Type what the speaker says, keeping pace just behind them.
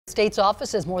State's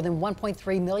office says more than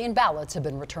 1.3 million ballots have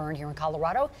been returned here in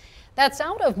Colorado. That's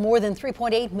out of more than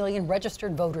 3.8 million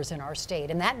registered voters in our state.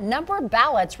 And that number of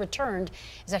ballots returned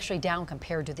is actually down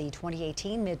compared to the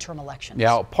 2018 midterm elections.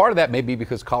 Now, part of that may be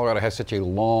because Colorado has such a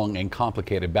long and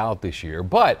complicated ballot this year,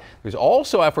 but there's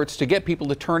also efforts to get people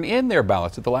to turn in their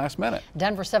ballots at the last minute.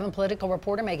 Denver 7 political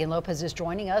reporter Megan Lopez is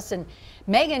joining us. And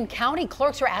Megan, county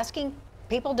clerks are asking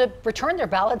people to return their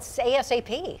ballots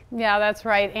ASAP. Yeah, that's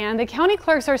right. And the county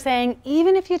clerks are saying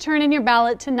even if you turn in your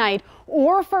ballot tonight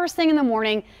or first thing in the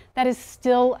morning, that is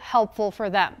still helpful for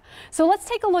them. So let's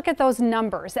take a look at those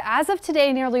numbers. As of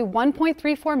today, nearly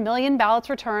 1.34 million ballots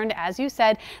returned. As you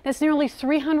said, that's nearly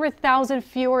 300,000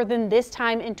 fewer than this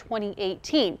time in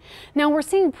 2018. Now we're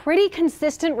seeing pretty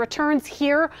consistent returns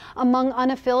here among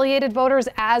unaffiliated voters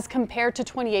as compared to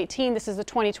 2018. This is the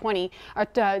 2020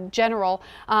 general.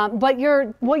 But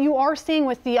what you are seeing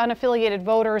with the unaffiliated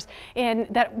voters, and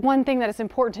that one thing that is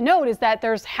important to note is that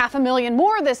there's 500,000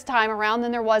 more this time around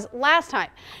than there was last time.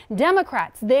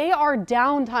 Democrats, they are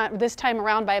down this time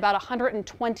around by about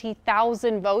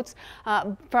 120,000 votes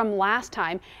from last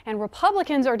time, and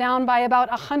Republicans are down by about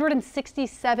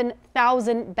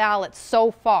 167,000 ballots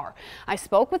so far. I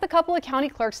spoke with a couple of county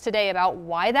clerks today about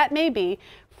why that may be.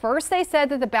 First, they said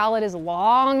that the ballot is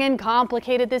long and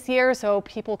complicated this year, so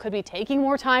people could be taking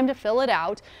more time to fill it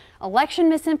out. Election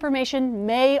misinformation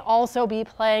may also be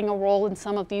playing a role in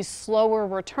some of these slower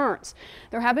returns.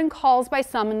 There have been calls by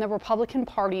some in the Republican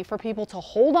Party for people to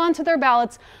hold on to their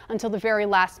ballots until the very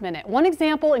last minute. One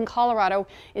example in Colorado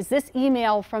is this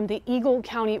email from the Eagle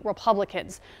County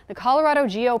Republicans. The Colorado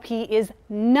GOP is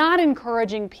not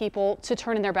encouraging people to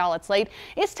turn in their ballots late.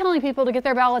 It's telling people to get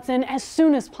their ballots in as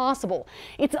soon as possible.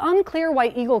 It's unclear why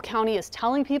Eagle County is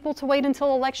telling people to wait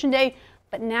until Election Day,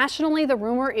 but nationally, the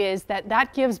rumor is that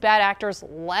that gives bad actors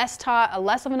less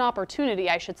of an opportunity,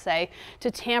 I should say,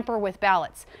 to tamper with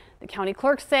ballots. The county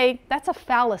clerks say that's a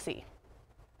fallacy.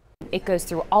 It goes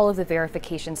through all of the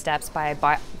verification steps by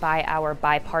our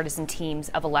bipartisan teams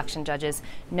of election judges,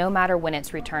 no matter when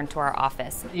it's returned to our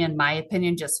office. In my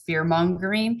opinion, just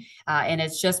fear-mongering, and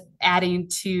it's just adding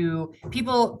to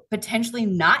people potentially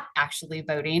not actually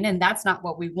voting, and that's not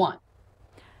what we want.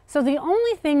 So the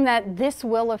only thing that this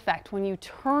will affect when you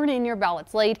turn in your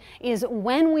ballots late is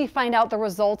when we find out the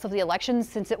results of the elections,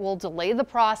 since it will delay the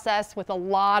process with a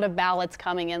lot of ballots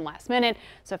coming in last minute.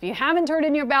 So if you haven't turned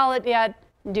in your ballot yet,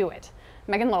 do it.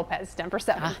 Megan Lopez, Denver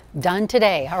 7. Done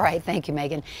today. All right. Thank you,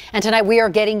 Megan. And tonight we are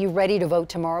getting you ready to vote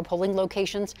tomorrow. Polling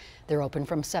locations, they're open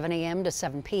from 7 a.m. to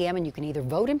 7 p.m. and you can either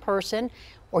vote in person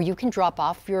or you can drop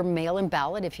off your mail-in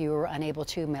ballot if you're unable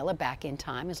to mail it back in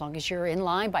time. As long as you're in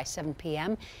line by 7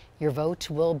 p.m., your vote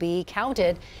will be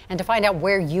counted. And to find out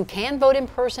where you can vote in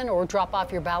person or drop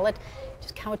off your ballot,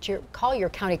 just call your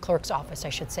county clerk's office, I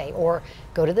should say, or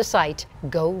go to the site,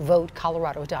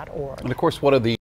 govotecolorado.org. And of course, what are the